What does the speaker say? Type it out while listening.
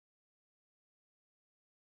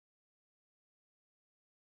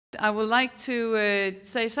I would like to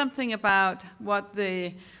say something about what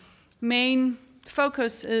the main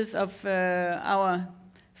focus is of our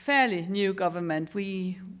fairly new government.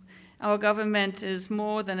 Our government is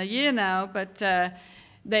more than a year now, but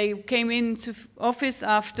they came into office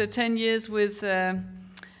after 10 years with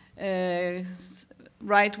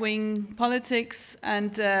right-wing politics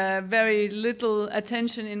and very little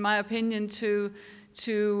attention, in my opinion, to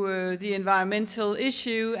the environmental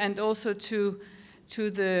issue and also to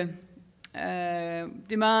the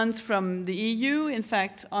demands from the EU, in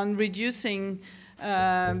fact, on reducing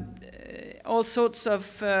all sorts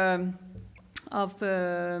of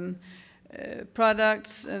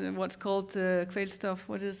products, what's called kvælstof,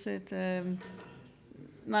 what is it,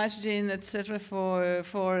 nitrogen, etc., for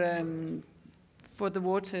the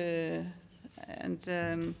water, and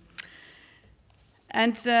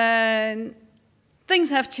things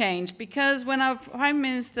have changed, because when our Prime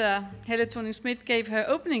Minister Helle Thorning-Schmidt gave her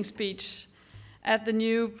opening speech at the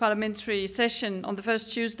new parliamentary session on the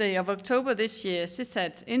first Tuesday of October this year, she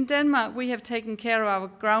said, "In Denmark we have taken care of our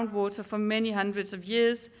groundwater for many hundreds of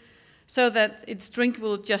years so that it's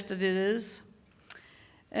drinkable just as it is.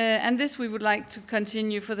 And this we would like to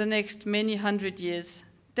continue for the next many hundred years.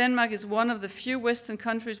 Denmark is one of the few Western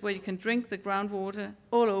countries where you can drink the groundwater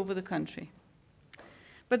all over the country.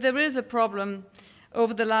 But there is a problem.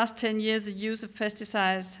 Over the last 10 years, the use of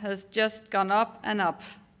pesticides has just gone up and up.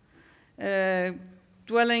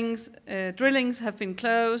 Drillings have been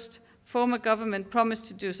closed. Former government promised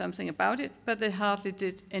to do something about it, but they hardly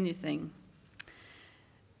did anything.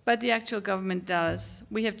 But the actual government does.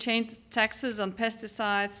 We have changed taxes on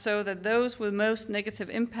pesticides so that those with most negative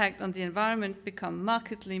impact on the environment become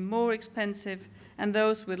markedly more expensive, and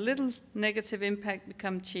those with little negative impact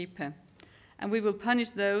become cheaper. And we will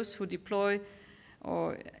punish those who deploy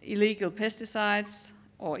illegal pesticides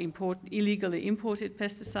or illegally imported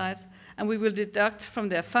pesticides, and we will deduct from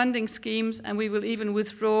their funding schemes, and we will even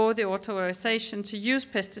withdraw the authorization to use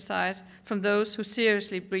pesticides from those who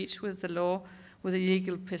seriously breach with the law with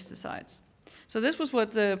illegal pesticides." So this was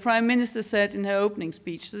what the Prime Minister said in her opening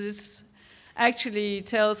speech. So this actually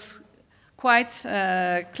tells quite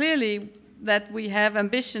clearly that we have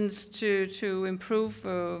ambitions to improve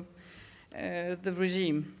the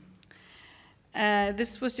regime.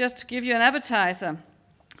 This was just to give you an appetizer.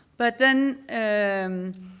 But then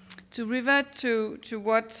to revert to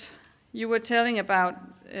what you were telling about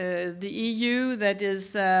the EU that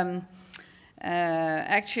is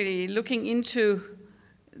actually looking into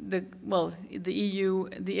the EU,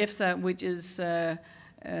 the EFSA, which is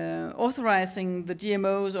authorizing the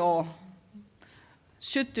GMOs, or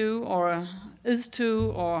should do, or is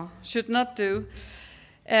to, or should not do.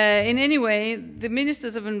 In any way, the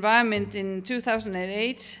Ministers of Environment in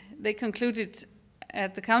 2008, they concluded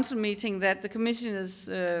at the Council meeting that the Commission's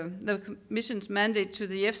mandate to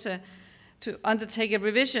the EFSA to undertake a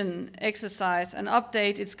revision exercise and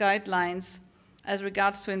update its guidelines as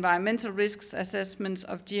regards to environmental risks assessments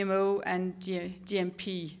of GMO and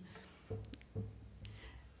GMP.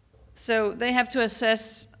 So they have to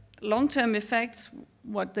assess long-term effects,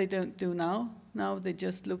 what they don't do now. Now they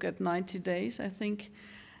just look at 90 days, I think.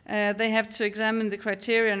 They have to examine the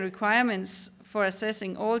criteria and requirements for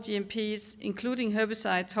assessing all GMPs, including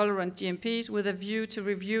herbicide-tolerant GMPs, with a view to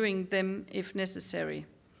reviewing them if necessary,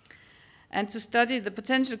 and to study the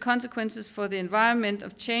potential consequences for the environment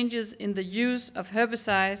of changes in the use of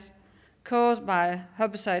herbicides caused by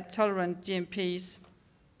herbicide-tolerant GMPs.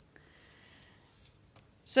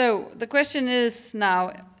 So the question is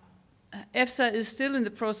now, EFSA is still in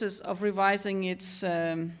the process of revising its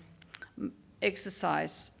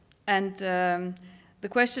exercise, and the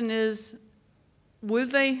question is, will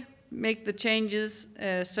they make the changes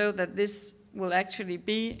so that this will actually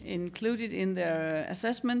be included in their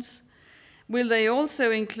assessments? Will they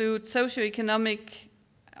also include socioeconomic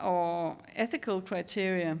or ethical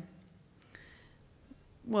criteria?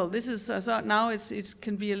 Well, this is now it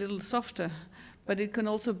can be a little softer, but it can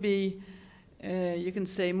also be, you can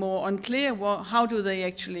say, more unclear. How do they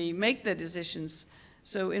actually make their decisions?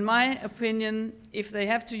 So, in my opinion, if they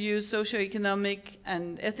have to use socioeconomic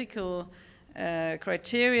and ethical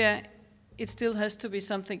criteria, it still has to be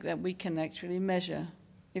something that we can actually measure.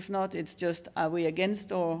 If not, it's just, are we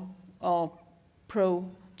against or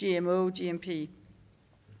pro-GMO, GMP?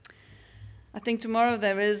 I think tomorrow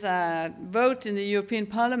there is a vote in the European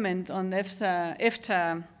Parliament on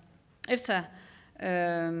EFSA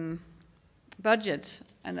budget,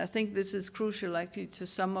 and I think this is crucial actually to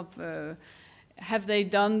sum up, have they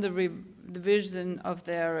done the revision of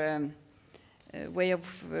their way of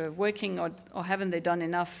working, or haven't they done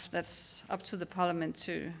enough? That's up to the Parliament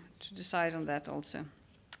to decide on that also.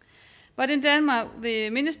 But in Denmark, the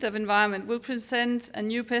Minister of Environment will present a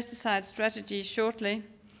new pesticide strategy shortly.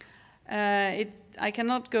 I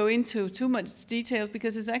cannot go into too much detail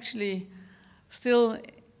because it's actually still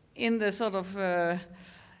in the sort of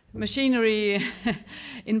machinery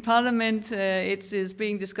in Parliament. It is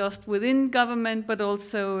being discussed within government, but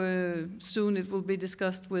also soon it will be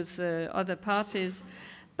discussed with other parties.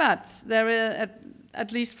 But there are,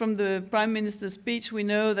 at least from the Prime Minister's speech, we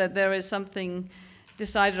know that there is something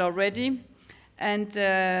decided already, and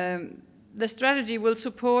the strategy will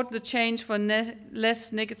support the change for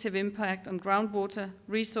less negative impact on groundwater,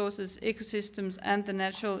 resources, ecosystems, and the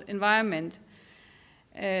natural environment.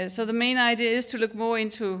 So the main idea is to look more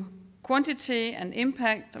into quantity and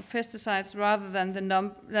impact of pesticides rather than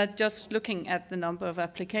just looking at the number of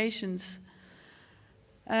applications.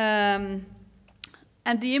 And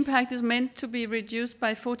the impact is meant to be reduced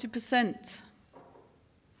by 40%.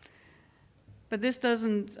 But this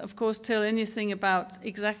doesn't, of course, tell anything about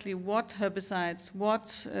exactly what herbicides,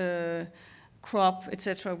 what crop,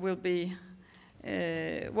 etc. will be,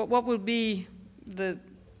 what will be the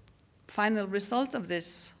final result of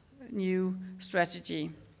this new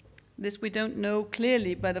strategy. This we don't know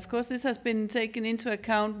clearly, but of course this has been taken into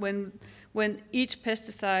account when each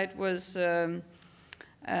pesticide was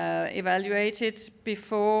evaluated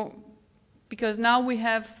before, because now we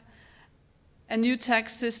have a new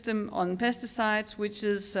tax system on pesticides, which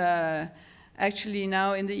is actually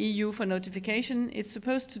now in the EU for notification. It's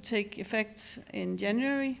supposed to take effect in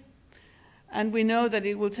January, and we know that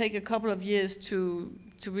it will take a couple of years to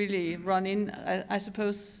really run in. I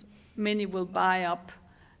suppose many will buy up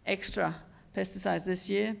extra pesticides this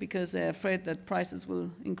year because they're afraid that prices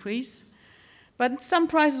will increase. But some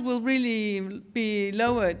prices will really be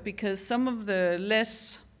lowered because some of the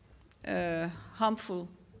less harmful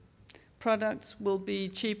products will be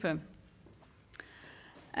cheaper.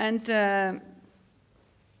 And the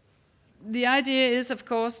idea is, of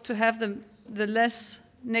course, to have the less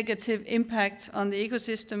negative impact on the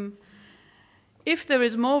ecosystem. If there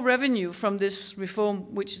is more revenue from this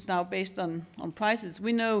reform, which is now based on prices,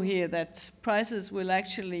 we know here that prices will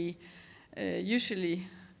actually usually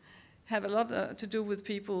have a lot to do with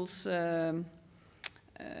people's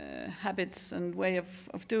habits and way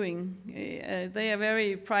of doing. They are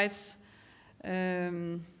very price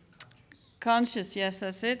conscious, yes,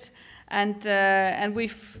 that's it. And we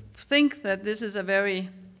think that this is a very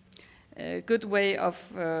good way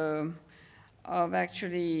of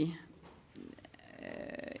actually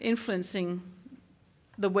influencing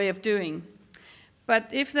the way of doing. But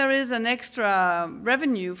if there is an extra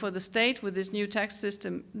revenue for the state with this new tax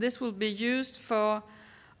system, this will be used for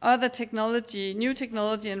other technology, new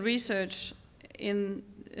technology and research in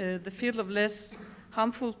the field of less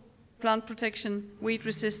harmful plant protection, weed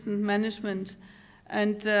resistant management,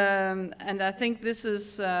 and I think this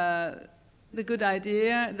is the good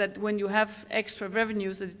idea, that when you have extra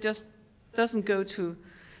revenues, it just doesn't go to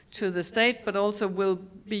the state, but also will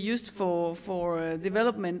be used for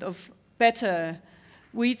development of better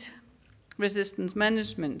weed resistance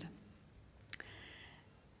management.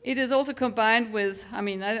 It is also combined with, I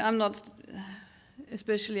mean, I'm not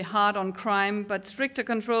especially hard on crime, but stricter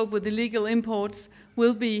control with illegal imports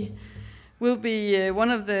will be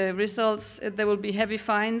one of the results. There will be heavy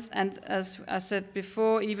fines, and as I said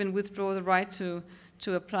before, even withdraw the right to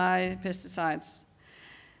apply pesticides.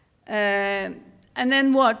 And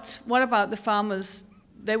then what about the farmers?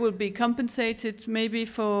 They will be compensated maybe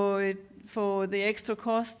for the extra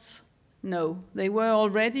costs? No, they were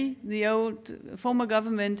already. The former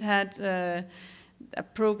government had a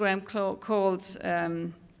program called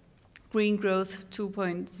Green Growth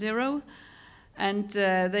 2.0, and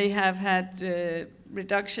they have had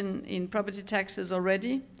reduction in property taxes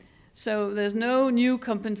already. So there's no new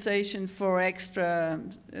compensation for extra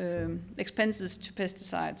expenses to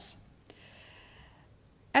pesticides.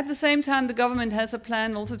 At the same time, the government has a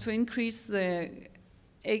plan also to increase the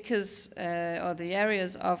acres or the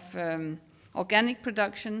areas of organic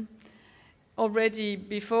production. Already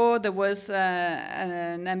before, there was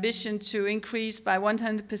an ambition to increase by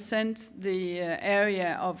 100% the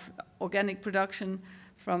area of organic production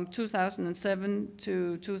from 2007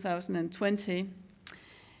 to 2020.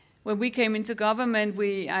 When we came into government,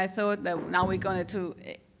 I thought that now we're going to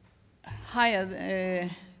higher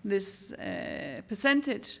this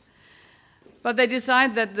percentage, but they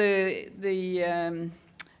decided that the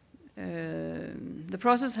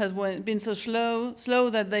process has been so slow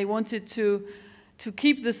that they wanted to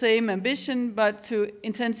keep the same ambition, but to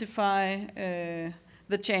intensify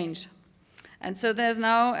the change. And so there's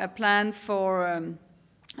now a plan for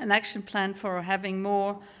an action plan for having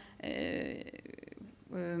more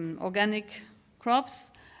organic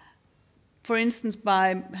crops, for instance,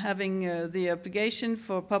 by having the obligation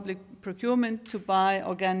for public procurement to buy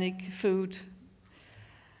organic food.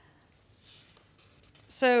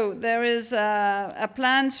 So there is a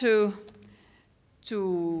plan to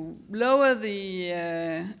lower the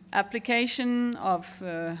application of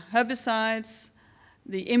herbicides,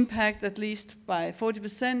 the impact at least by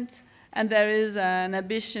 40%, and there is an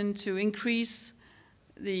ambition to increase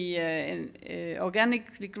the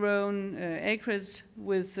organically grown acreage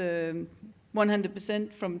with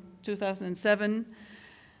 100% from 2007.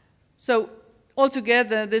 So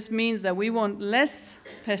altogether, this means that we want less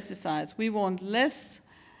pesticides, we want less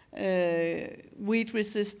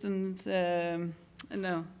weed-resistant,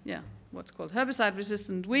 what's called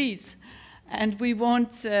herbicide-resistant weeds, and we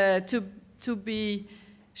want to be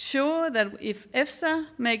sure that if EFSA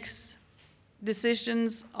makes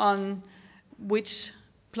decisions on which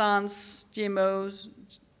plants, GMOs,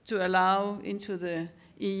 to allow into the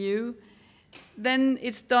EU, then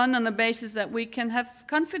it's done on a basis that we can have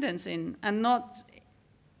confidence in, and not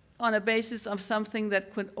on a basis of something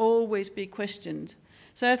that could always be questioned.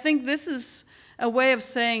 So I think this is a way of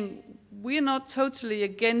saying we're not totally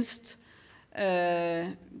against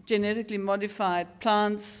genetically modified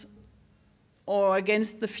plants or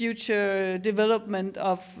against the future development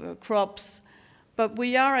of crops, but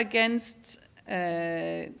we are against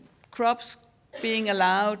crops being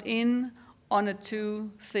allowed in on a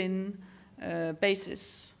too thin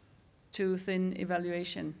basis, too thin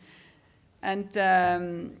evaluation. And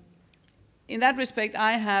in that respect,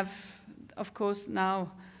 I have, of course,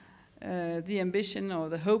 now the ambition or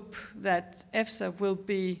the hope that EFSA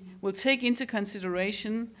will take into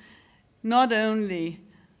consideration not only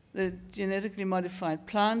the genetically modified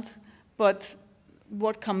plant, but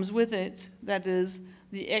what comes with it, that is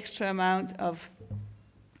the extra amount of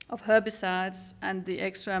herbicides and the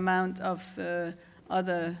extra amount of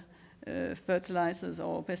other fertilizers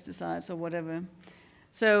or pesticides or whatever.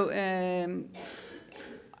 So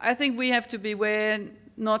I think we have to beware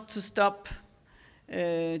not to stop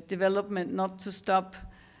development, not to stop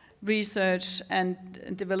research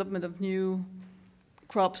and development of new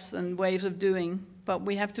crops and ways of doing, but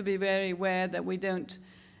we have to be very aware that we don't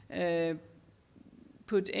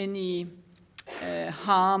put any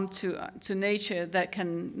harm to nature that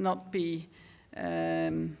can not be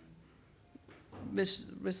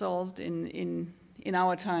resolved in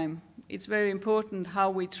our time. It's very important how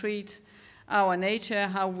we treat our nature,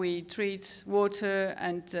 how we treat water,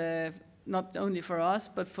 and not only for us,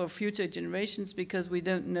 but for future generations, because we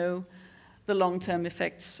don't know the long-term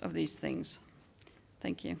effects of these things.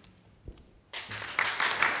 Thank you.